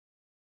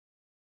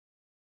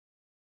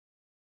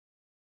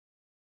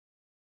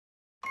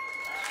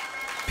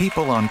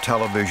People on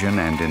television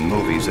and in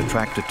movies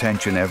attract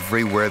attention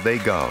everywhere they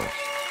go,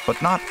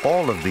 but not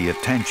all of the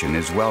attention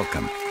is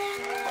welcome.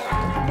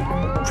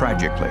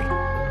 Tragically,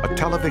 a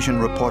television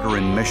reporter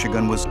in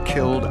Michigan was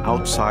killed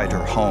outside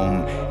her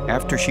home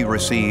after she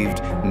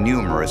received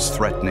numerous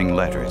threatening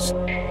letters.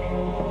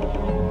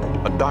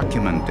 A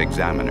document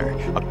examiner,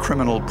 a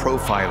criminal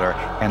profiler,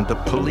 and a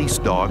police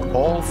dog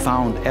all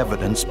found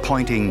evidence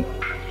pointing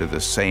to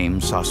the same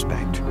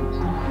suspect.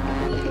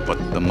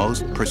 But the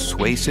most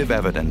persuasive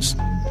evidence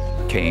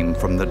came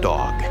from the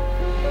dog.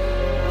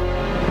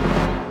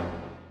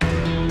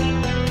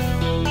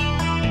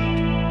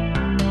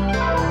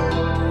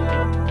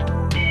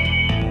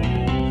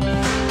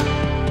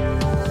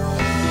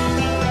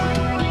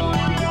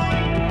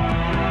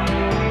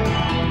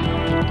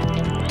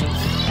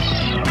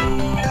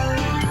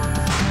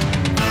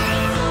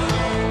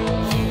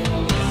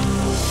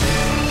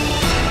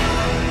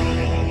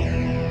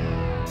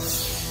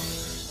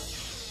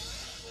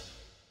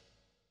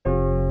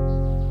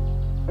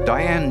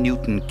 Diane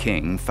Newton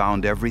King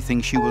found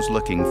everything she was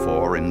looking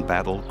for in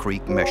Battle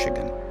Creek,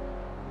 Michigan.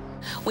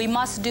 We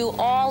must do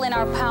all in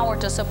our power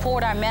to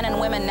support our men and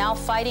women now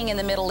fighting in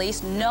the Middle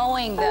East,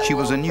 knowing that... She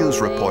was a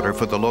news reporter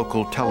for the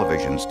local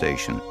television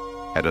station,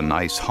 had a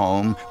nice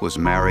home, was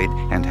married,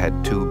 and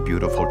had 2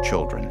 beautiful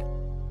children.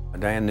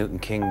 Diane Newton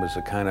King was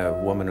the kind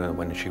of woman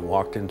when she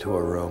walked into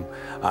a room,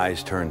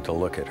 eyes turned to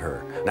look at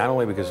her. Not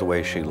only because of the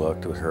way she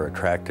looked with her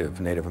attractive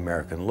Native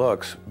American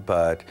looks,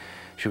 but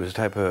she was the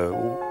type of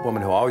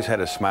woman who always had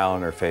a smile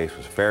on her face,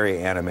 was very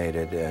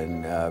animated,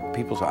 and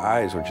people's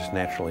eyes were just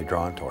naturally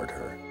drawn toward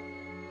her.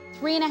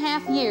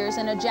 3.5 years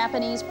in a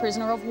Japanese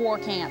prisoner of war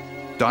camp.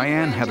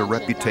 Diane had a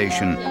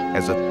reputation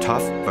as a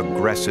tough,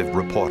 aggressive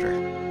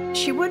reporter.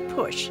 She would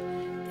push.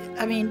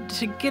 I mean,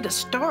 to get a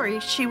story,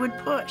 she would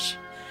push.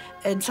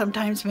 And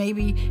sometimes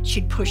maybe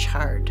she'd push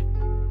hard.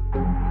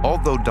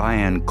 Although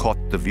Diane caught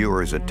the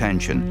viewer's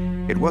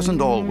attention, it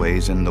wasn't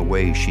always in the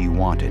way she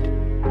wanted.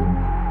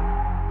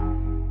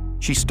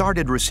 She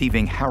started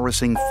receiving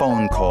harassing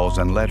phone calls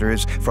and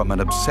letters from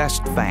an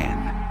obsessed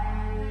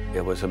fan.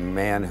 It was a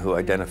man who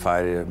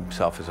identified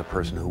himself as a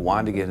person who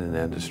wanted to get in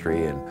the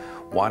industry and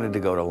wanted to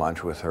go to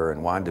lunch with her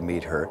and wanted to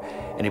meet her.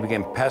 And he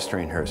began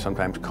pestering her,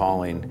 sometimes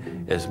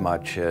calling as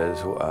much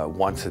as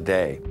once a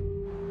day.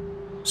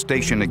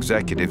 Station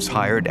executives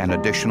hired an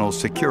additional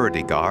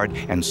security guard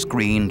and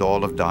screened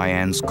all of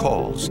Diane's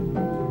calls.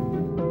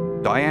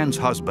 Diane's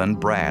husband,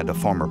 Brad, a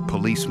former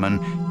policeman,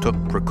 took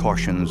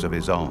precautions of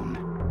his own.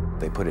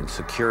 They put in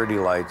security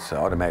lights,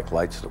 automatic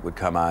lights that would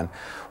come on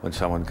when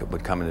someone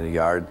would come into the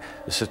yard.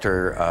 The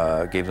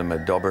sister gave them a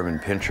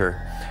Doberman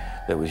pinscher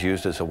that was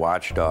used as a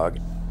watchdog.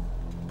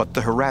 But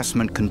the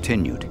harassment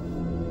continued,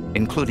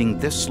 including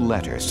this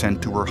letter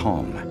sent to her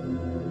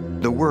home.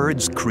 The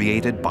words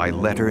created by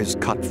letters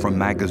cut from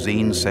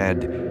magazines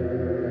said,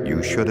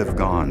 "You should have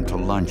gone to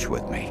lunch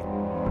with me."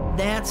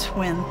 That's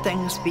when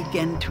things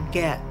begin to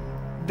get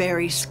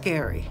very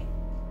scary,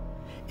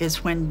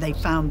 is when they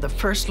found the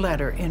first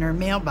letter in her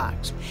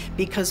mailbox,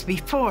 because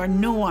before,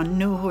 no one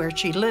knew where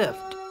she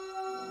lived.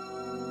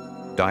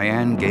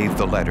 Diane gave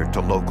the letter to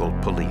local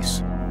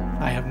police.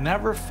 I have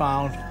never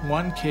found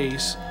one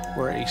case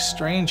where a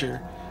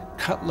stranger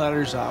cut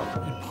letters out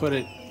and put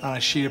it on a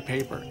sheet of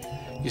paper.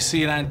 You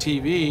see it on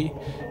TV,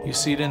 you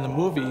see it in the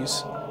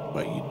movies,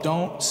 but you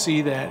don't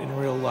see that in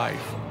real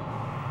life.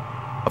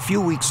 A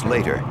few weeks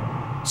later,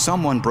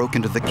 someone broke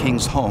into the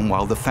King's home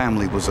while the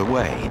family was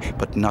away,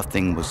 but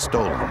nothing was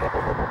stolen.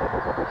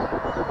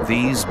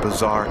 These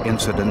bizarre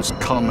incidents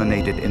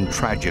culminated in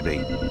tragedy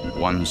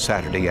one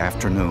Saturday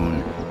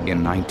afternoon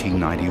in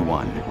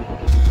 1991.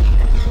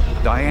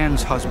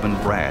 Diane's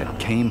husband, Brad,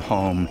 came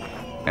home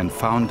and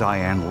found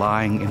Diane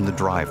lying in the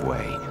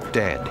driveway,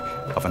 dead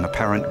of an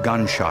apparent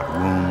gunshot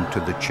wound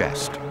to the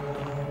chest.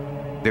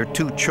 Their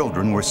 2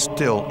 children were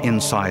still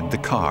inside the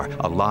car,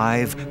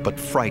 alive but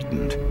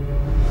frightened.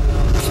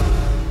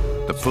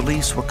 The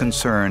police were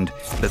concerned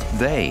that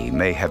they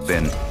may have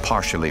been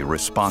partially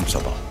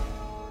responsible.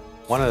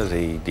 One of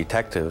the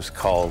detectives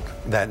called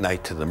that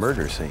night to the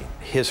murder scene.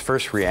 His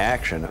first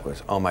reaction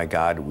was, "Oh my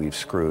God, we've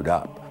screwed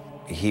up."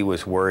 He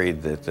was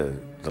worried that the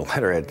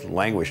letter had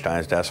languished on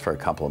his desk for a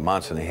couple of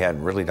months and they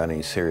hadn't really done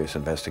any serious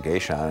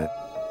investigation on it.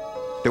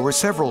 There were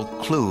several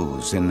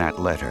clues in that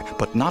letter,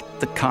 but not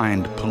the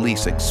kind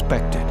police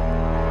expected.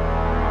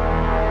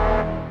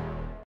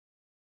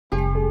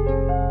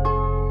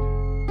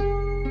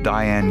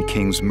 Diane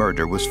King's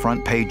murder was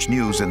front-page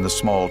news in the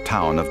small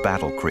town of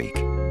Battle Creek.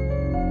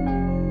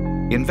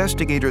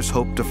 Investigators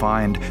hoped to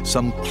find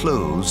some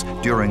clues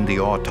during the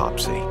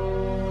autopsy,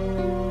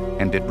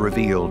 and it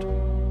revealed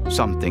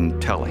something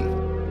telling.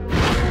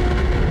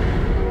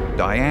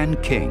 Diane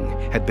King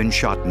had been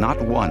shot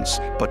not once,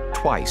 but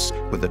twice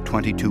with a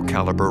 .22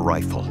 caliber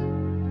rifle.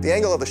 The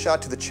angle of the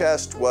shot to the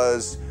chest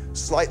was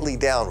slightly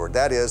downward.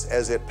 That is,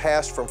 as it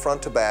passed from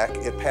front to back,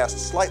 it passed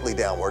slightly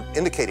downward,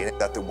 indicating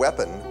that the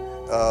weapon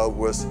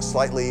was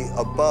slightly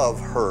above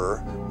her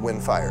when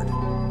fired.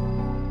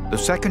 The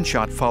second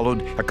shot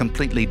followed a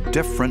completely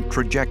different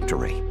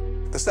trajectory.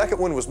 The second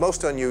wound was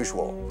most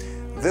unusual.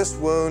 This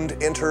wound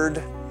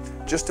entered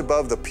just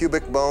above the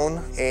pubic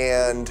bone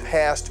and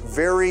passed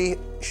very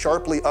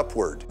sharply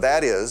upward.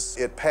 That is,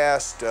 it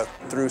passed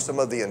through some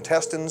of the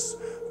intestines,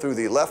 through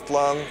the left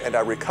lung, and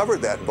I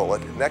recovered that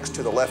bullet next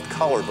to the left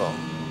collarbone.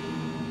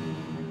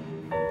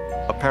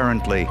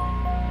 Apparently,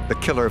 the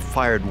killer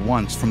fired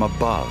once from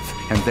above,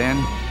 and then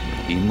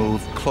he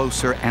moved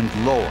closer and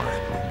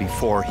lower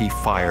before he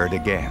fired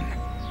again.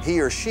 He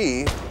or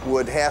she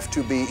would have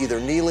to be either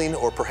kneeling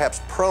or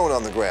perhaps prone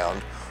on the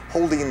ground,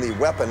 holding the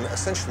weapon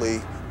essentially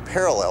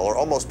parallel or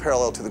almost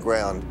parallel to the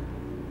ground.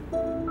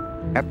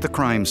 At the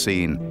crime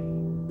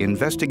scene,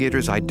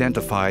 investigators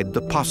identified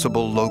the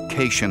possible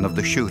location of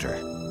the shooter.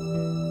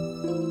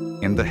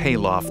 In the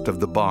hayloft of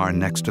the barn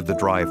next to the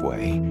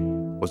driveway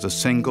was a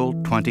single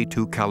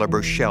 .22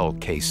 caliber shell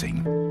casing.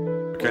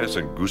 It kind of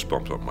sent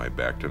goosebumps up my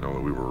back to know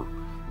that we were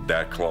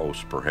that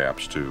close,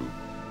 perhaps, to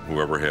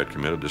whoever had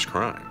committed this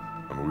crime.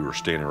 I mean, we were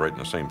standing right in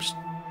the same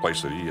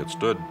place that he had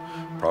stood,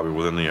 probably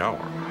within the hour.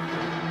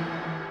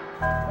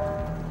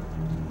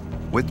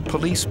 With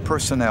police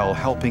personnel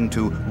helping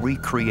to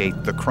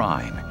recreate the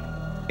crime,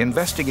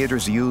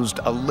 investigators used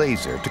a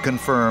laser to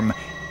confirm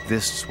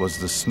this was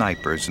the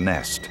sniper's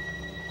nest.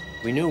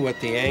 We knew what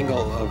the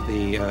angle of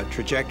the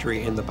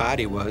trajectory in the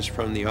body was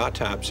from the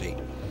autopsy,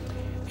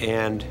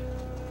 and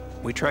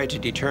we tried to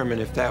determine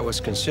if that was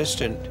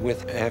consistent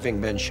with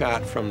having been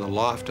shot from the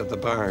loft of the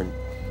barn.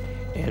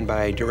 And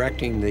by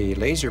directing the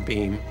laser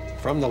beam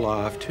from the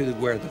loft to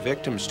where the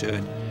victim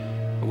stood,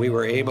 we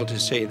were able to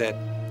say that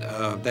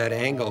that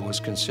angle was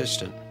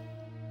consistent.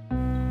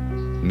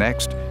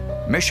 Next,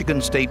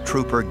 Michigan State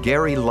Trooper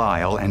Gary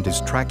Lyle and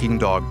his tracking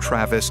dog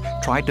Travis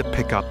tried to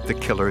pick up the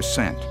killer's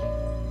scent.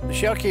 The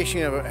shell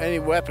casing of any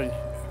weapon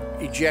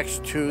ejects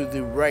to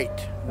the right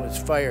when it's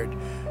fired.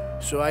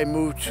 So I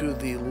moved to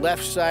the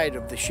left side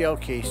of the shell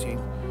casing,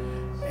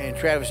 and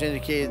Travis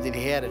indicated that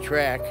he had a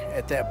track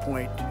at that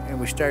point, and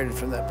we started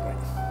from that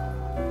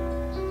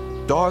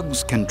point.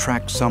 Dogs can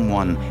track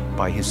someone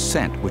by his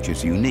scent, which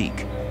is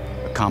unique.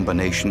 A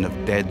combination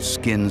of dead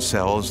skin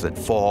cells that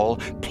fall,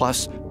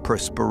 plus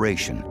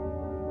perspiration.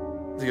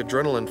 The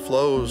adrenaline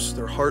flows,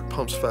 their heart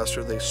pumps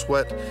faster, they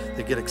sweat,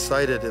 they get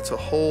excited. It's a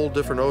whole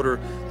different odor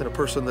than a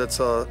person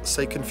that's,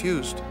 say,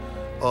 confused,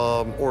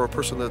 or a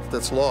person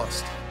that's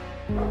lost.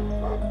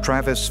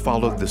 Travis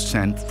followed the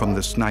scent from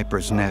the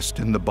sniper's nest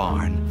in the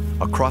barn,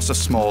 across a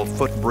small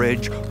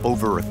footbridge,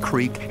 over a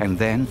creek, and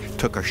then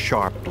took a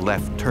sharp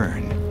left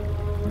turn.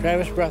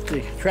 Travis brought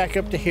the track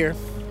up to here.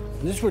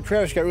 And this is where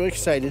Travis got really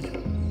excited.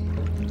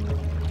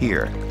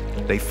 Here,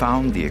 they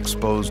found the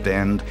exposed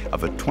end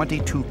of a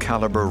 .22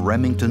 caliber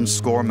Remington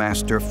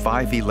Scoremaster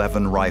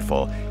 511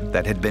 rifle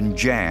that had been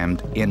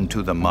jammed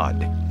into the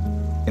mud.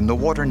 In the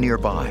water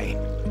nearby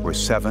were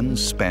 7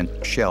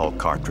 spent shell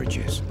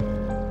cartridges.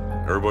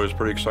 Everybody was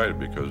pretty excited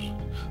because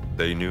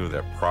they knew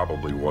that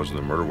probably wasn't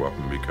a murder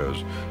weapon,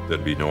 because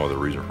there'd be no other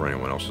reason for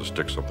anyone else to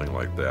stick something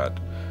like that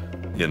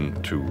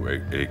into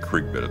a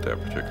creek bed at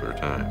that particular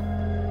time.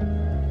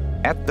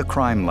 At the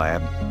crime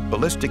lab,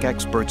 ballistic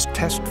experts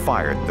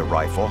test-fired the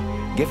rifle,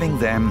 giving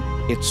them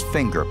its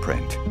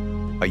fingerprint,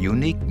 a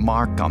unique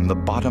mark on the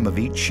bottom of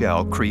each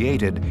shell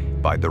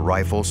created by the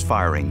rifle's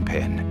firing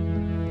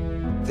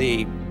pin.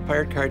 The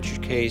fired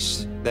cartridge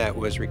case that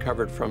was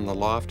recovered from the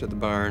loft of the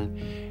barn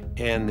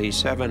and the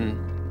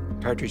 7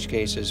 cartridge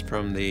cases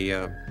from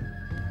the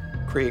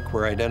creek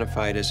were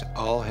identified as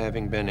all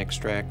having been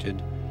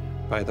extracted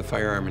by the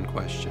firearm in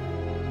question.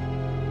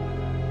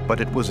 But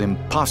it was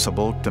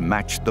impossible to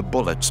match the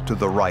bullets to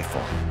the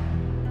rifle.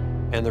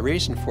 And the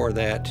reason for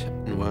that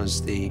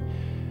was the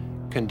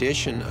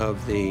condition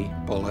of the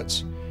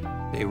bullets.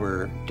 They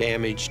were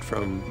damaged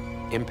from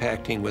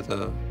impacting with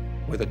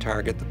a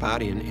target, the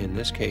body in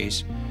this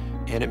case,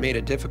 and it made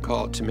it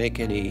difficult to make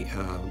any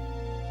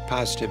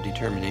positive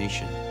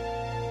determination.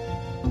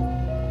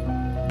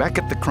 Back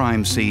at the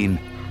crime scene,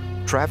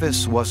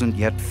 Travis wasn't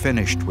yet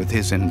finished with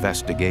his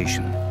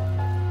investigation.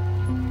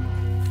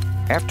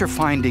 After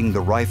finding the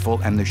rifle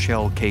and the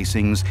shell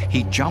casings,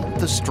 he jumped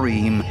the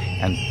stream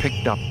and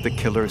picked up the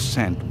killer's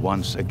scent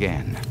once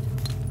again.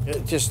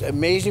 It's just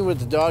amazing what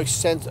the dog's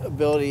scent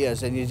ability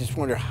is, and you just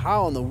wonder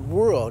how in the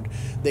world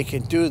they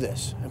can do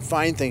this and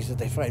find things that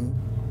they find.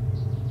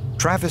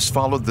 Travis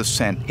followed the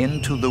scent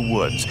into the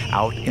woods,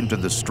 out into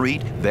the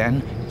street,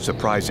 then,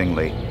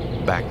 surprisingly,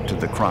 back to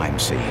the crime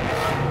scene.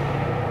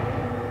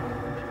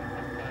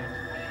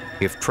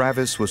 If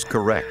Travis was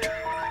correct,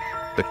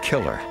 the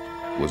killer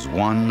was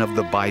one of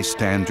the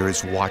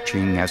bystanders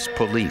watching as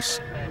police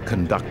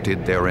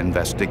conducted their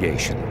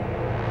investigation.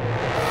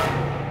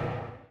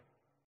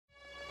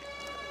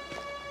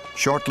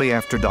 Shortly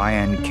after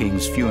Diane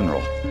King's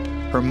funeral,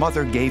 her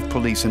mother gave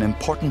police an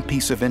important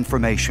piece of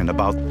information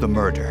about the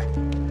murder.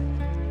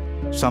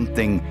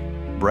 Something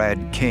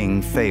Brad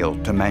King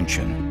failed to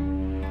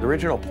mention. The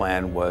original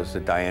plan was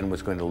that Diane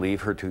was going to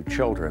leave her 2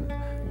 children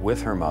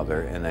with her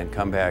mother and then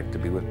come back to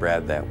be with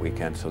Brad that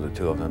weekend, so the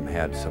 2 of them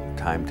had some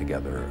time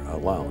together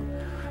alone.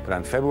 But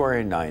on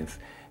February 9th,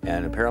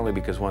 And apparently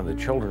because one of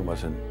the children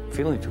wasn't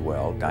feeling too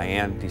well,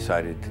 Diane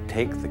decided to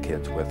take the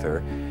kids with her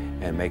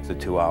and make the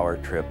 2-hour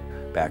trip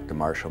back to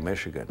Marshall,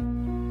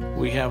 Michigan.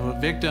 We have a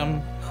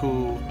victim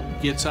who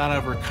gets out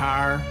of her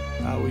car.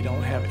 We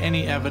don't have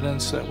any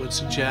evidence that would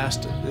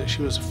suggest that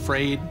she was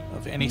afraid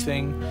of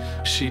anything.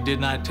 She did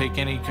not take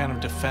any kind of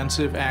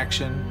defensive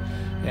action.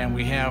 And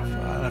we have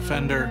an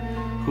offender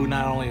who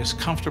not only is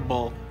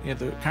comfortable at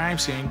the crime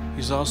scene,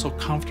 he's also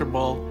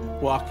comfortable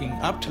walking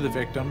up to the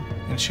victim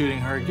and shooting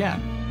her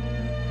again.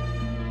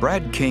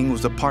 Brad King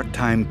was a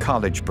part-time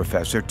college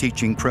professor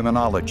teaching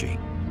criminology,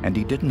 and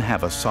he didn't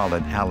have a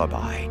solid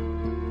alibi.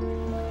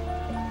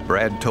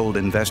 Brad told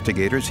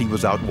investigators he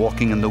was out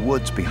walking in the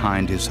woods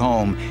behind his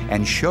home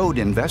and showed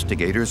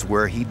investigators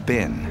where he'd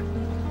been.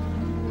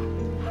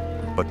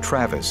 But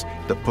Travis,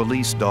 the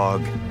police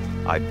dog,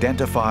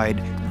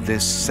 identified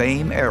this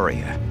same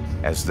area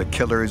as the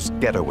killer's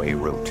getaway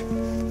route.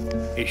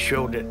 It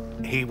showed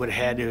that he would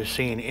have had to have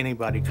seen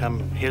anybody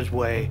come his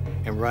way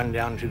and run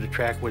down to the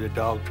track where the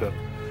dog took.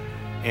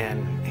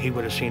 And he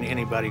would have seen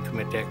anybody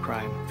commit that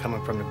crime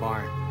coming from the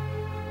barn.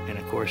 And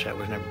of course, that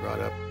was never brought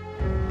up.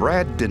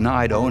 Brad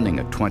denied owning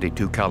a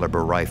 .22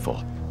 caliber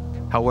rifle.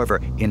 However,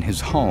 in his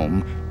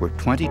home were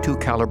 .22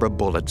 caliber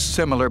bullets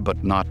similar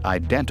but not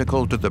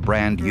identical to the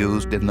brand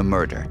used in the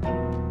murder.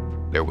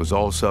 There was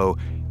also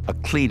a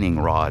cleaning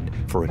rod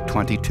for a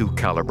 .22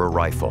 caliber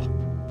rifle.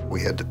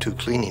 We had the two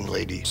cleaning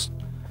ladies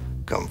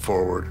come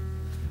forward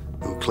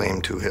who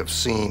claimed to have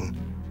seen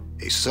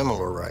a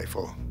similar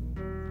rifle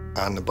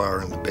on the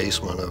bar in the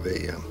basement of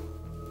a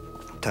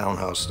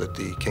townhouse that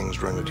the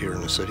Kings rented here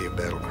in the city of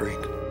Battle Creek.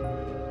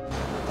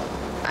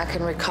 I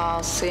can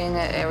recall seeing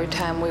it every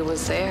time we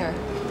was there.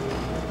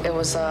 It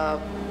was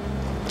a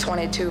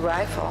 .22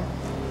 rifle.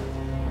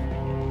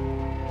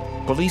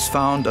 Police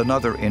found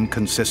another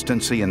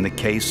inconsistency in the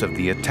case of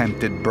the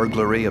attempted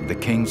burglary of the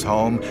King's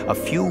home a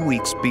few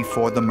weeks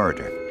before the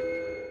murder.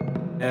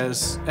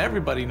 As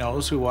everybody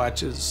knows who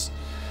watches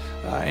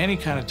any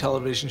kind of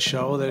television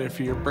show, that if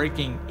you're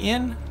breaking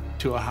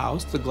into a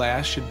house, the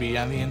glass should be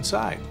on the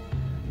inside.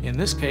 In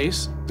this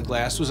case, the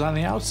glass was on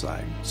the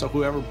outside, so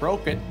whoever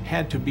broke it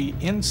had to be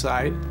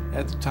inside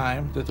at the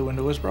time that the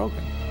window was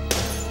broken.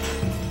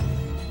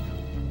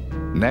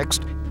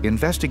 Next,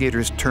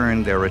 investigators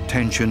turned their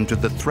attention to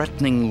the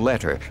threatening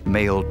letter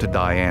mailed to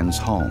Diane's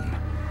home.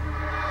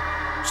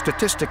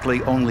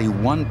 Statistically, only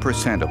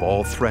 1% of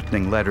all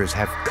threatening letters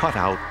have cut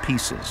out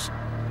pieces.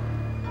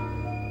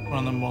 One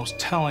of the most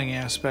telling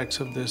aspects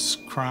of this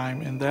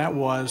crime, and that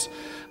was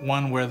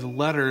one where the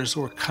letters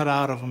were cut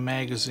out of a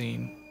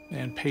magazine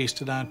and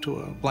pasted onto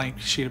a blank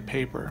sheet of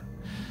paper.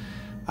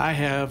 I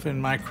have, in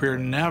my career,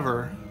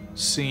 never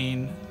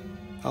seen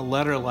a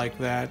letter like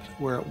that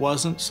where it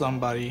wasn't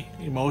somebody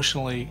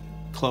emotionally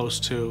close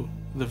to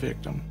the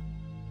victim.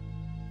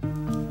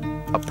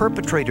 A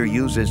perpetrator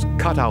uses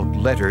cut-out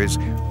letters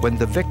when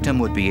the victim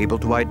would be able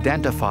to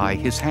identify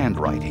his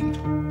handwriting.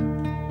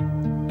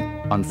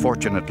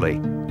 Unfortunately,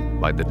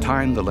 by the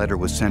time the letter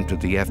was sent to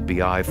the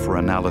FBI for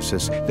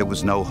analysis, there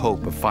was no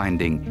hope of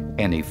finding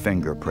any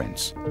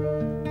fingerprints.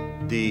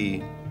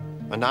 The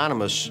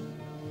anonymous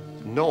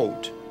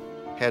note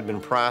had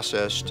been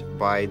processed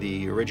by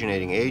the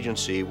originating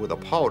agency with a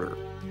powder.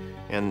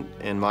 And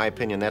in my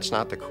opinion, that's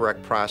not the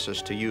correct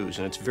process to use.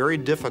 And it's very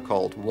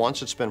difficult,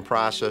 once it's been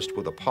processed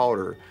with a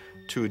powder,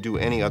 to do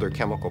any other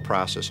chemical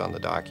process on the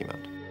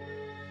document.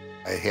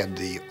 I had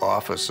the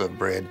office of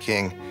Brad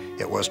King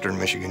at Western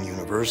Michigan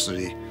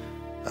University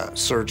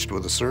searched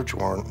with a search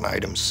warrant and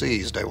items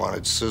seized. I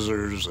wanted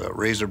scissors,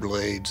 razor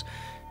blades,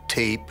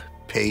 tape,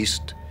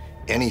 paste,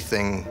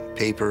 anything,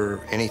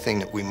 paper, anything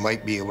that we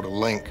might be able to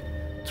link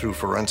through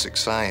forensic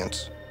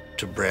science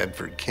to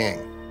Bradford King.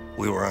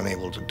 We were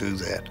unable to do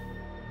that.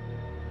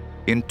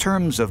 In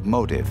terms of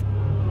motive,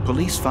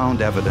 police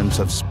found evidence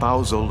of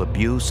spousal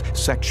abuse,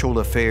 sexual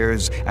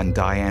affairs, and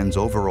Diane's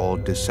overall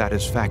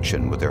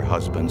dissatisfaction with her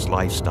husband's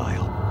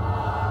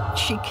lifestyle.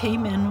 She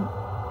came in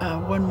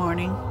one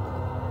morning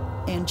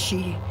and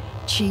she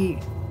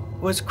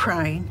was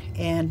crying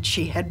and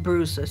she had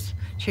bruises.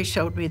 She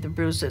showed me the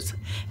bruises,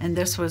 and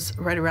this was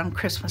right around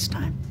Christmas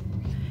time.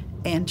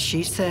 And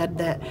she said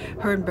that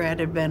her and Brad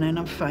had been in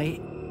a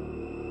fight.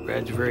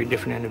 Brad's a very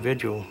different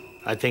individual.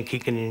 I think he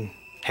can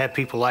have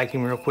people like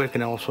him real quick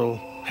and also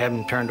have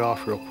him turned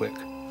off real quick,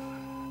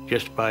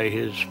 just by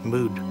his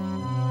mood.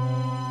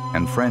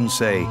 And friends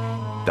say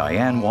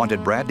Diane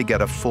wanted Brad to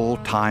get a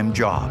full-time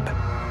job.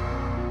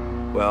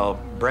 Well,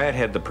 Brad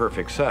had the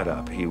perfect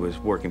setup. He was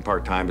working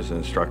part-time as an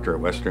instructor at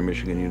Western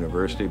Michigan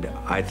University.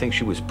 I think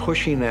she was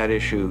pushing that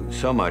issue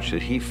so much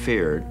that he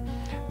feared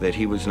that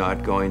he was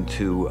not going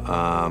to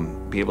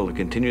be able to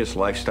continue his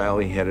lifestyle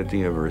he had at the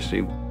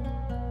university.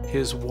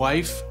 His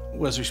wife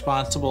was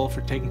responsible for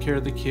taking care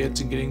of the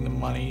kids and getting the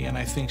money, and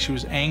I think she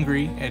was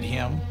angry at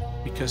him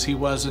because he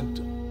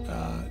wasn't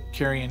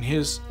carrying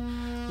his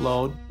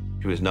load.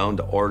 She was known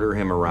to order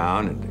him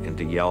around and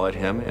to yell at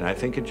him, and I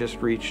think it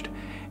just reached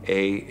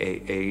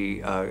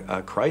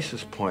a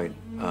crisis point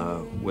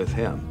with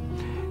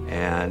him.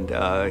 and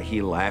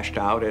he lashed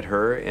out at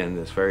her in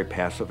this very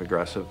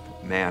passive-aggressive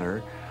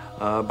manner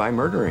by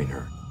murdering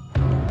her.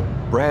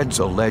 Brad's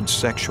alleged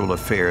sexual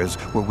affairs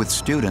were with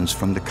students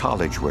from the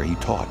college where he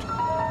taught.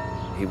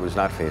 He was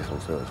not faithful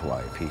to his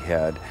wife. He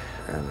had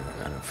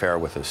an affair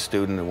with a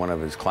student in one of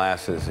his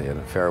classes. He had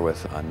an affair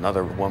with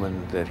another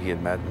woman that he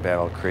had met in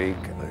Battle Creek.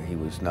 He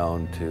was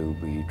known to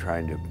be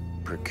trying to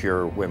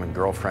procure women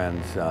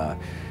girlfriends,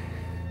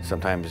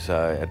 sometimes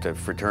at the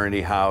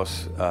fraternity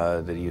house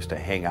that he used to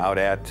hang out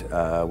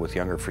at with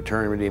younger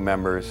fraternity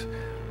members.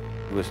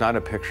 It was not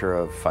a picture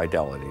of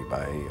fidelity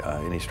by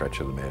any stretch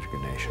of the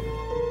imagination.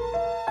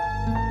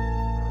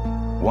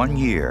 1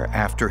 year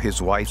after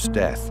his wife's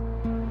death,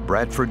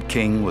 Bradford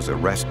King was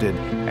arrested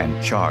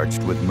and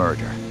charged with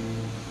murder.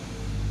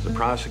 The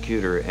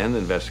prosecutor and the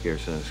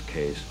investigators in this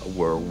case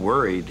were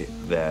worried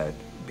that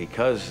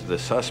because the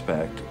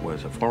suspect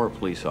was a former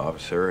police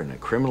officer and a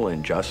criminal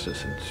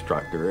injustice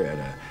instructor at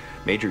a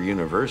major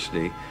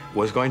university,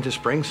 was going to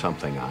spring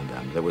something on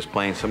them, that was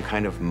playing some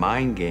kind of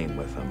mind game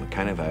with them, a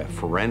kind of a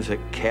forensic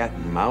cat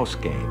and mouse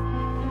game.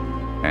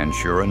 And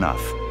sure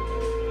enough,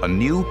 a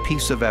new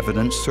piece of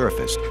evidence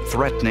surfaced,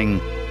 threatening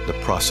the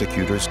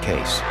prosecutor's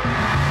case.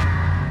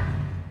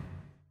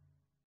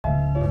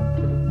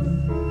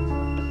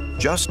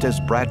 Just as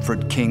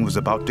Bradford King was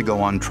about to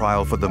go on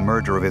trial for the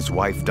murder of his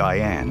wife,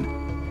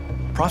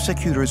 Diane,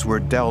 prosecutors were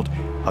dealt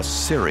a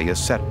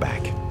serious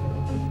setback.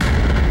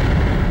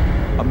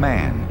 A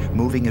man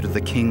moving into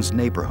the King's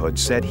neighborhood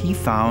said he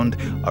found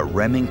a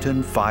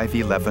Remington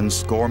 511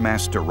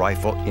 Scoremaster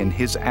rifle in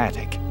his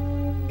attic.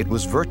 It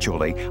was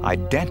virtually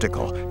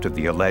identical to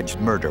the alleged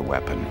murder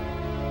weapon.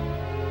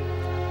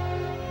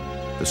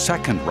 The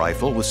second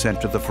rifle was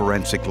sent to the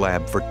forensic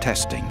lab for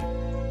testing.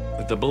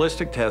 The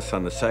ballistic tests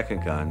on the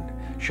second gun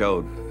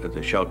showed that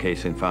the shell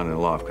casing found in the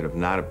loft could have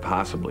not have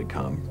possibly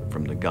come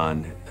from the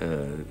gun,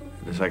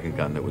 the second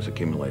gun that was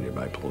accumulated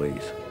by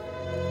police.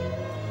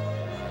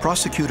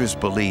 Prosecutors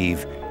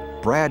believe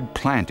Brad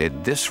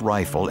planted this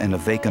rifle in a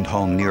vacant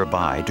home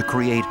nearby to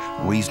create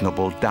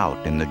reasonable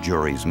doubt in the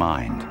jury's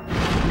mind.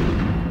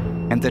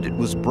 And that it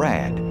was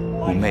Brad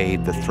who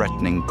made the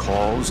threatening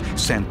calls,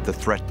 sent the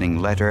threatening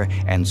letter,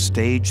 and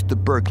staged the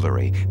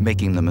burglary,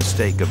 making the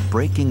mistake of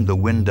breaking the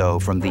window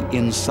from the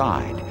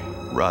inside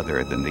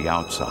rather than the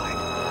outside.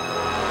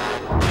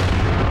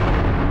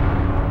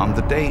 On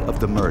the day of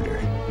the murder,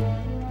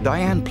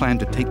 Diane planned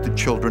to take the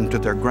children to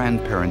their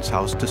grandparents'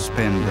 house to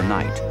spend the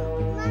night.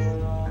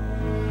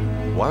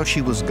 While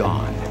she was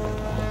gone,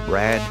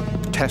 Brad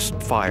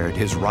test-fired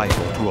his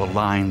rifle to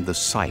align the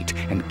sight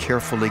and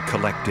carefully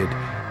collected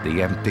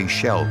the empty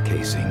shell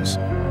casings.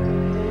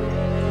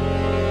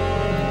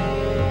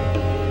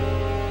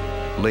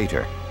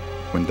 Later,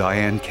 when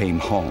Diane came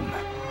home,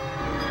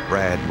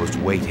 Brad was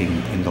waiting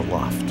in the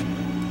loft.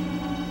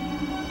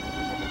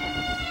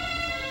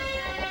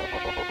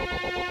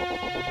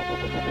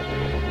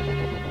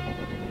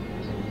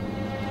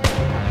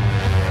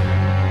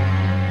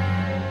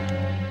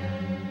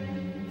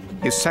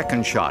 His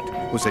second shot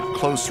was at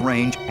close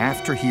range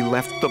after he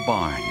left the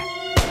barn.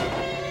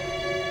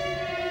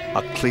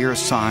 A clear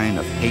sign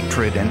of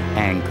hatred and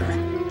anger.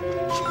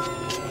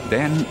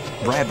 Then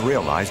Brad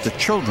realized the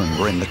children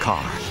were in the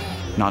car,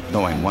 not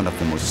knowing one of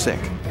them was sick.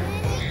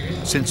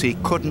 Since he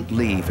couldn't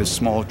leave his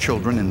small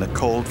children in the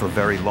cold for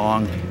very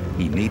long,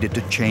 he needed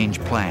to change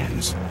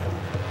plans.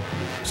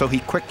 So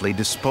he quickly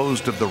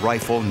disposed of the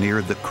rifle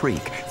near the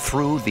creek,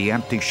 threw the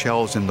empty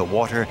shells in the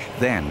water,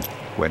 then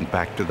went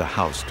back to the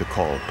house to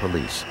call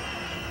police.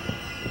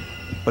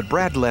 But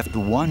Brad left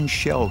one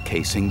shell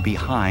casing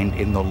behind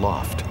in the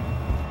loft.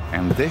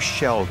 And this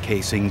shell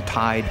casing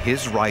tied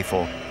his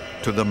rifle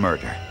to the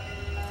murder.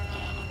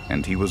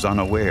 And he was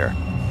unaware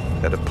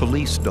that a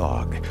police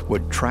dog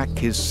would track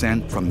his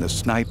scent from the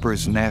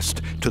sniper's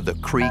nest to the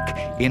creek,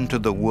 into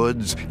the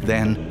woods,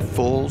 then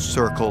full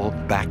circle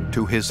back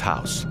to his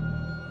house.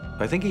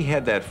 I think he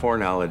had that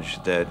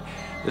foreknowledge that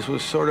this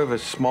was sort of a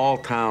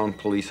small-town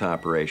police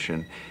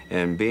operation,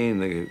 and being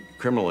the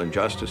criminal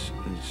justice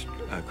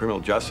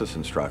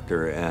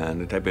instructor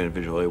and the type of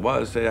individual he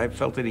was, that I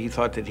felt that he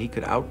thought that he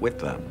could outwit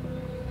them.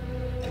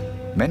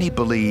 Many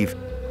believe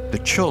the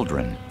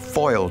children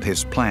foiled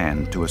his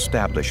plan to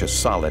establish a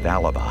solid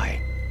alibi.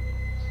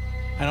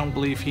 I don't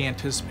believe he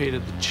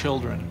anticipated the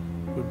children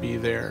would be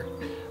there.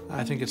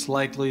 I think it's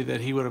likely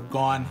that he would have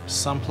gone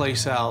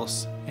someplace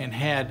else and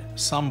had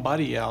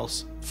somebody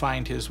else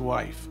find his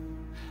wife.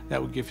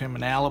 That would give him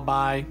an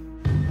alibi.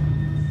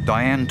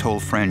 Diane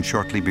told friends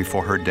shortly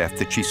before her death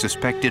that she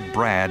suspected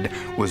Brad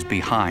was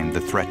behind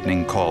the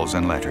threatening calls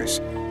and letters.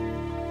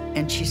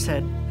 And she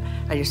said,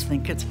 I just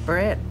think it's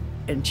Brad.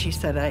 And she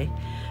said,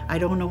 I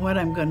don't know what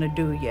I'm going to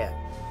do yet.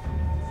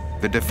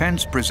 The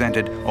defense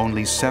presented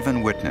only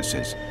 7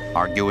 witnesses,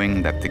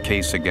 arguing that the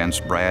case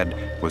against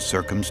Brad was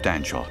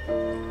circumstantial.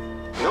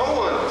 No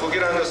one will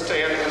get on the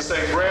stand and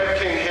say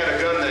Brad King had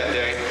a gun that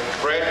day,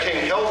 Brad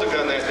King held a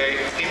gun that day,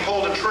 he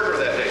pulled a trigger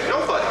that day.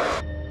 Nobody.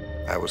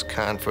 I was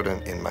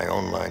confident in my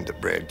own mind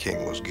that Brad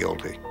King was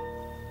guilty.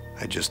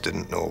 I just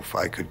didn't know if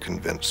I could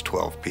convince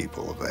 12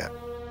 people of that.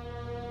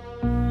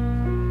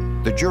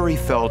 The jury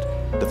felt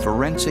the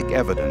forensic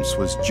evidence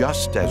was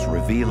just as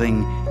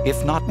revealing,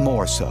 if not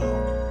more so,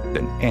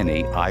 than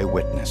any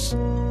eyewitness.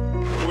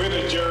 We,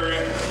 the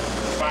jury,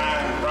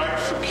 find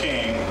Bradford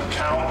King,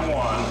 count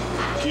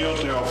 1,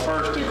 guilty of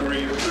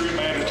first-degree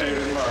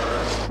premeditated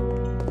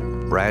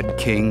murder. Brad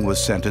King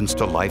was sentenced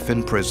to life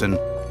in prison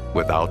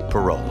without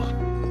parole.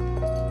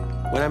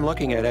 When I'm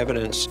looking at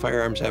evidence,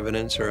 firearms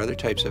evidence or other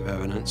types of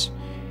evidence,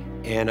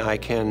 and I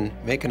can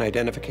make an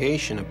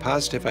identification, a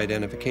positive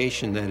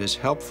identification that is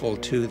helpful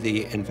to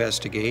the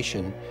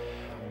investigation,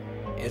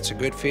 it's a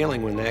good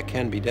feeling when that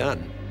can be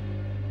done.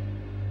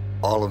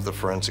 All of the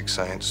forensic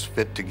science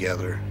fit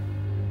together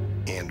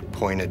and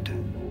pointed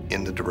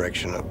in the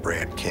direction of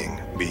Brad King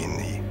being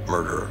the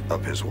murderer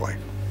of his wife.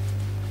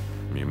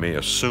 You may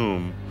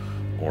assume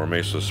or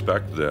may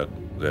suspect that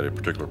a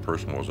particular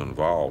person was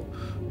involved,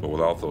 but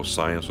without those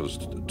sciences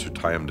to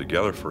tie them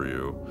together for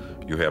you,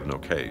 you have no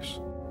case.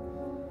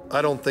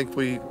 I don't think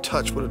we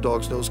touch what a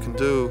dog's nose can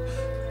do.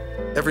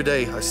 Every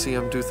day I see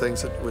him do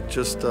things that would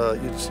just,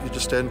 you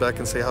just stand back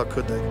and say, how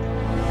could they?